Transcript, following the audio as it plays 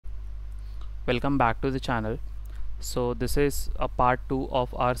Welcome back to the channel. So this is a part 2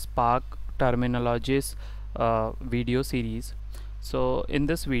 of our Spark Terminologies video series. So in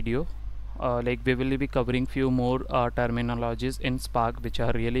this video we will be covering few more terminologies in Spark which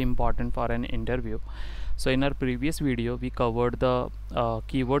are really important for an interview. So in our previous video we covered the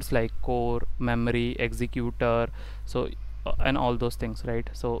keywords like core, memory, executor, and all those things, right?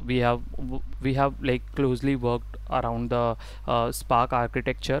 So we have like closely worked around the Spark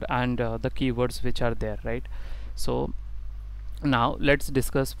architecture and the keywords which are there, right? So now let's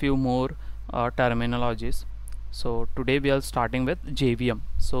discuss few more terminologies. So today we are starting with JVM.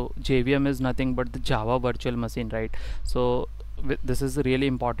 So JVM is nothing but the Java virtual machine, right? So this is really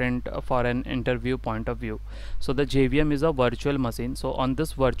important for an interview point of view. So the JVM is a virtual machine. So on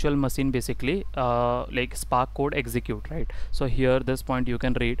this virtual machine basically like Spark code execute, right? So here this point you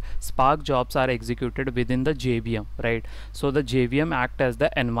can read Spark jobs are executed within the JVM, right? So the JVM act as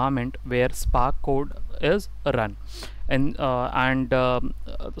the environment where Spark code is run.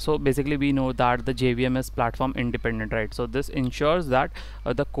 So basically we know that the JVM is platform independent, right? So this ensures that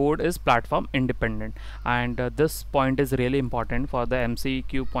the code is platform independent, and this point is really important for the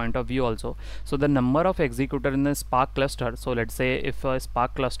MCQ point of view also. So the number of executor in the Spark cluster, so let's say if a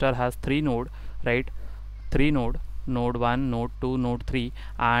Spark cluster has 3 node, right? 3 node 1, node 2, node 3,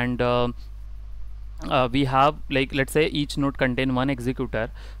 and we have, like, let's say each node contain one executor,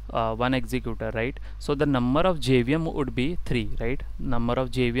 right? So the number of JVM would be 3, right? Number of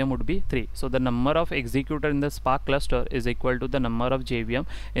JVM would be 3. So the number of executor in the Spark cluster is equal to the number of JVM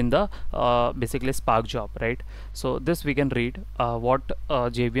in the basically Spark job, right? So this we can read what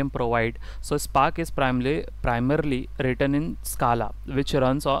JVM provide. So Spark is primarily written in Scala, which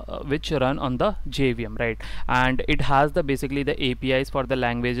run on the JVM, right? And it has the basically the APIs for the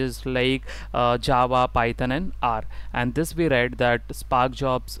languages like Java, Python, and R. And this we read that Spark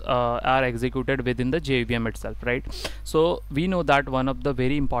jobs are executed within the JVM itself, right? So we know that one of the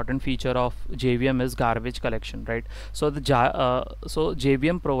very important feature of JVM is garbage collection, right? So the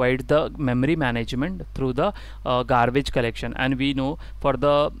JVM provides the memory management through the garbage collection, and we know for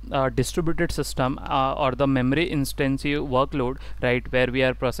the distributed system or the memory intensive workload, right, where we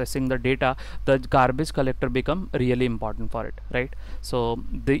are processing the data, the garbage collector become really important for it, right? So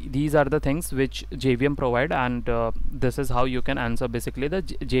these are the things which JVM provide, and this is how you can answer basically the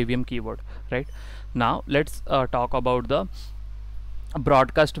JVM keyword, right? Now let's talk about the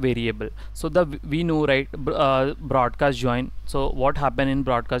broadcast variable. So we know, right, broadcast join. So what happen in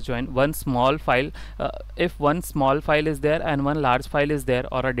broadcast join? One small file, if one small file is there and one large file is there,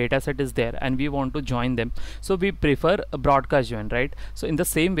 or a data set is there, and we want to join them, so we prefer a broadcast join, right? So in the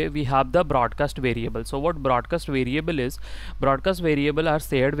same way we have the broadcast variable. So what broadcast variable is? Broadcast variable are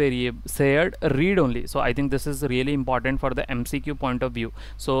shared read only. So I think this is really important for the MCQ point of view.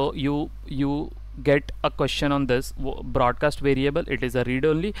 So you get a question on this. Broadcast variable, it is a read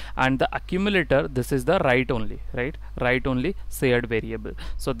only, and the accumulator, this is the write only, right? Write only shared variable.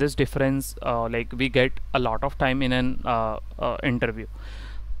 So this difference like we get a lot of time in an interview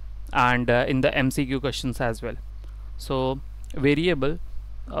and in the MCQ questions as well. So variable,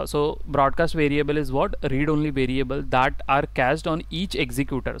 so broadcast variable is what? Read only variable that are cached on each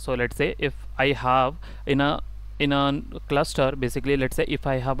executor. So let's say if I have in a cluster, basically let's say if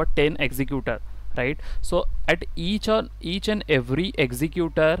I have a 10 executor, right? So at each and every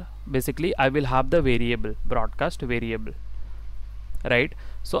executor basically I will have the variable, broadcast variable, right?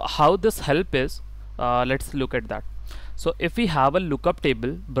 So how this help is, let's look at that. So if we have a lookup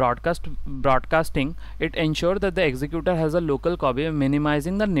table, broadcasting, it ensures that the executor has a local copy,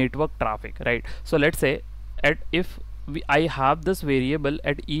 minimizing the network traffic, right? So let's say I have this variable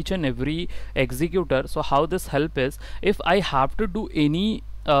at each and every executor. So how this help is, if I have to do any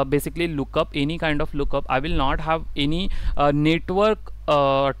basically lookup, any kind of lookup, I will not have any network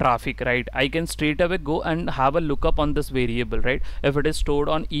traffic, right? I can straight away go and have a lookup on this variable, right, if it is stored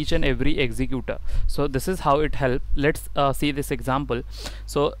on each and every executor. So this is how it helps. Let's see this example.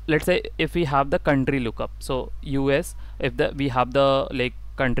 So let's say if we have the country lookup, so US, if we have the like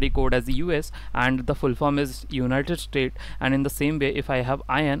country code as US and the full form is United States, and in the same way if I have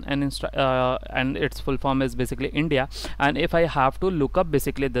IN and its full form is basically India, and if I have to look up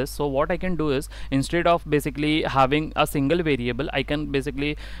basically this, so what I can do is, instead of basically having a single variable, I can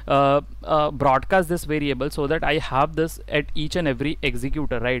basically broadcast this variable so that I have this at each and every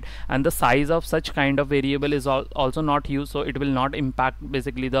executor, right? And the size of such kind of variable is also not used, so it will not impact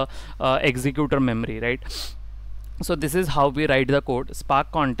basically the executor memory, right? So this is how we write the code,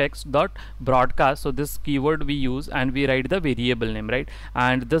 spark context dot broadcast. So this keyword we use and we write the variable name, right?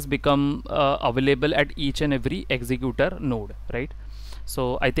 And this become available at each and every executor node, right?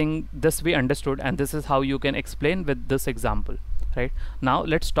 So I think this we understood, and this is how you can explain with this example, right? Now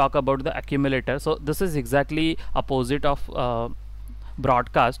let's talk about the accumulator. So this is exactly opposite of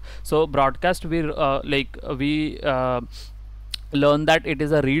broadcast. So broadcast we learn that it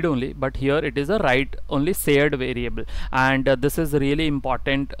is a read only, but here it is a write only shared variable. And this is really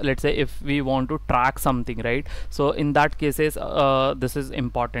important, let's say if we want to track something, right? So in that cases this is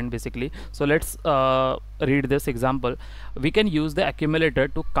important basically. So let's read this example. We can use the accumulator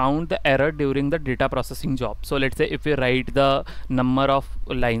to count the error during the data processing job. So let's say if we write the number of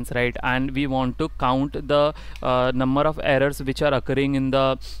lines, right, and we want to count the number of errors which are occurring in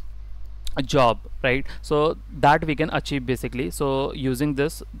the a job, right? So that we can achieve basically. So using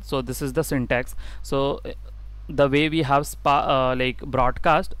this, so this is the syntax. So the way we have like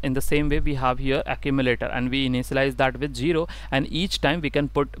broadcast, in the same way we have here accumulator, and we initialize that with 0, and each time we can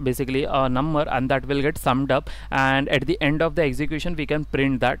put basically a number, and that will get summed up, and at the end of the execution we can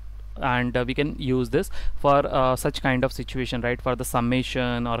print that. And we can use this for such kind of situation, right, for the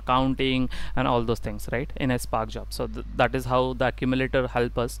summation or counting and all those things, right, in a Spark job. So that is how the accumulator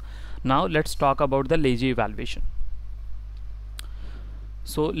help us. Now let's talk about the lazy evaluation.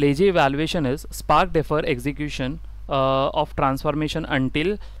 So lazy evaluation is Spark defer execution of transformation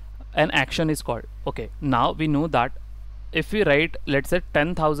until an action is called. Okay, now we know that if we write, let's say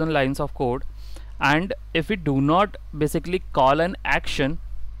 10,000 lines of code, and if we do not basically call an action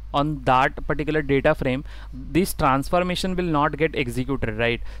on that particular data frame, this transformation will not get executed,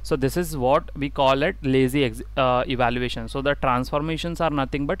 right? So this is what we call it lazy evaluation. So the transformations are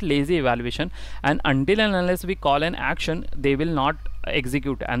nothing but lazy evaluation, and until and unless we call an action, they will not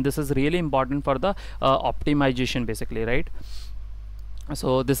execute. And this is really important for the optimization basically, right?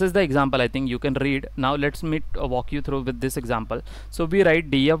 So this is the example, I think you can read. Now let's walk you through with this example. So we write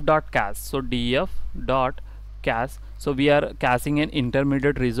df.cache. So df.cache, so we are caching an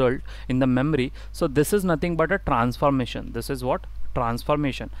intermediate result in the memory. So this is nothing but a transformation. This is what?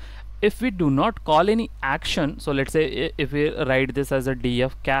 Transformation. If we do not call any action, so let's say if we write this as a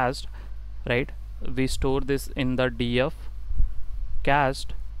df cached, right, we store this in the df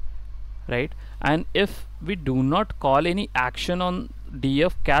cached, right, and if we do not call any action on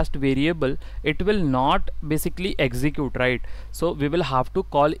df cached variable, it will not basically execute, right? So we will have to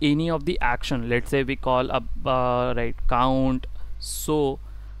call any of the action. Let's say we call up right, count, so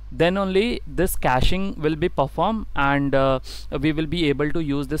then only this caching will be performed, and we will be able to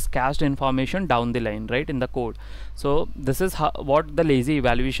use this cached information down the line, right, in the code. So this is what the lazy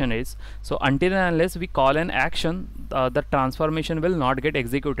evaluation is. So until and unless we call an action, the transformation will not get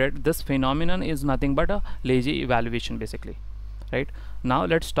executed. This phenomenon is nothing but a lazy evaluation basically, right? Now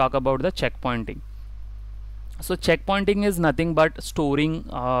let's talk about the checkpointing. So checkpointing is nothing but storing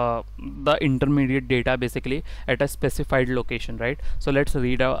the intermediate data basically at a specified location, right? So let's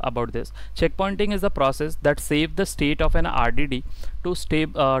read about this. Checkpointing is a process that saves the state of an RDD to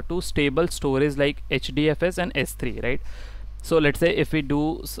stable storage like HDFS and S3, right? So let's say if we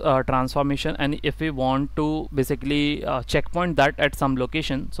do transformation, and if we want to basically checkpoint that at some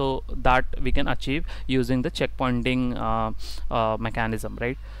location, so that we can achieve using the checkpointing mechanism,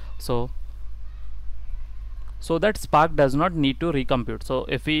 right? So that Spark does not need to recompute. So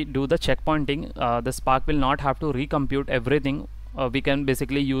if we do the checkpointing, the Spark will not have to recompute everything. We can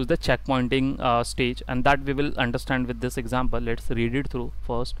basically use the checkpointing stage, and that we will understand with this example. Let's read it through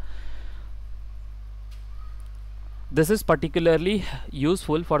first. This is particularly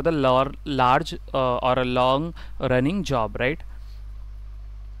useful for the large or a long running job, right?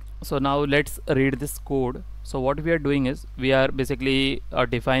 So now let's read this code. So what we are doing is we are basically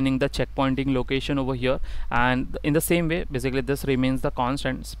defining the checkpointing location over here, and in the same way basically this remains the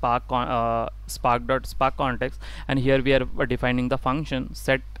constant spark spark.spark context, and here we are defining the function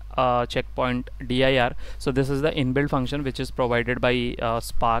set checkpoint dir. So this is the inbuilt function which is provided by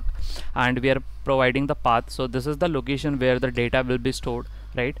Spark, and we are providing the path. So this is the location where the data will be stored,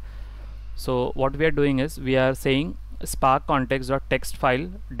 right? So what we are doing is we are saying spark context.text file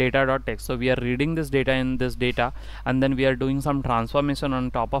data.text. So we are reading this data in this data, and then we are doing some transformation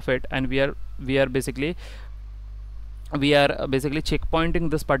on top of it, and we are basically checkpointing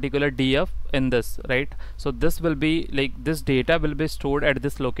this particular df in this, right? So this will be like this data will be stored at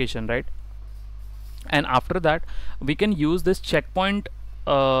this location, right? And after that we can use this checkpoint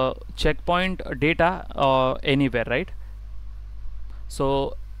data anywhere, right?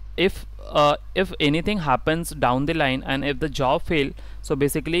 So if anything happens down the line, and if the job fail, so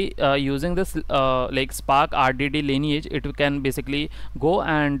basically using this like Spark RDD lineage, it can basically go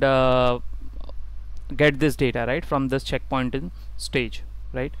and get this data, right, from this checkpointing stage,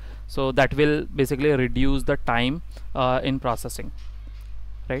 right? So that will basically reduce the time in processing.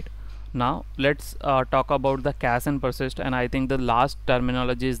 right? Now let's talk about the cache and persist, and I think the last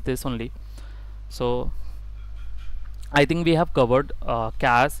terminology is this only. So I think we have covered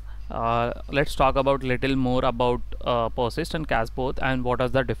cache. Let's talk about little more about persist and cache both, and what are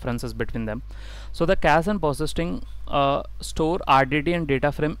the differences between them. So the cache and persisting store RDD and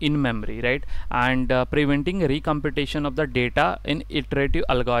data frame in memory, right? And preventing recomputation of the data in iterative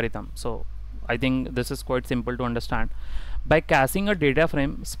algorithm. So I think this is quite simple to understand. By caching a data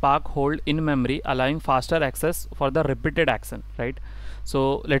frame, Spark hold in memory, allowing faster access for the repeated action, right?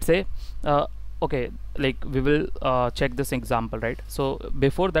 So let's say okay, like we will check this example, right? So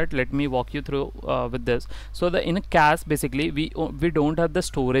before that, let me walk you through with this. So the in a cache, basically we don't have the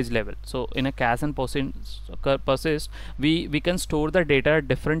storage level. So in a cache and persist, we can store the data at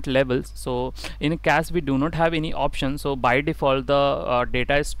different levels. So in a cache we do not have any option. So by default the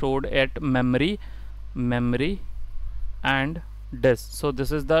data is stored at memory and disk. So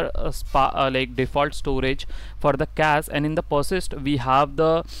this is the like default storage for the cache. And in the persist we have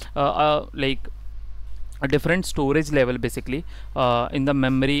the like a different storage level, basically in the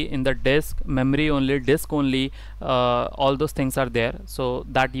memory, in the disk, memory only, disk only, all those things are there. So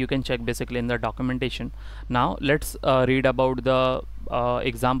that you can check basically in the documentation. Now let's read about the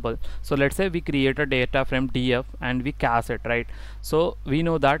example. So let's say we create a data frame df and we cache it, right? So we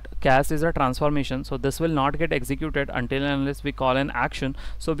know that cache is a transformation, so this will not get executed until and unless we call an action.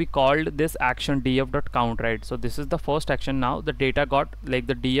 So we called this action df.count, right? So this is the first action. Now the data got, like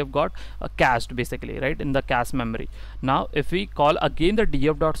the df got cached basically, right, in the cache memory. Now if we call again the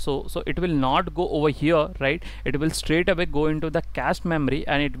df.show, so it will not go over here, right? It will straight away go into the cached memory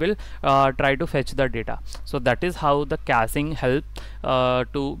and it will try to fetch the data. So that is how the caching help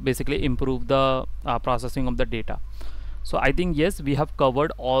to basically improve the processing of the data. So I think yes, we have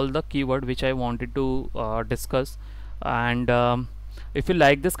covered all the keyword which I wanted to discuss. And if you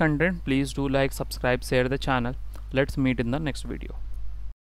like this content, please do like, subscribe, share the channel. Let's meet in the next video.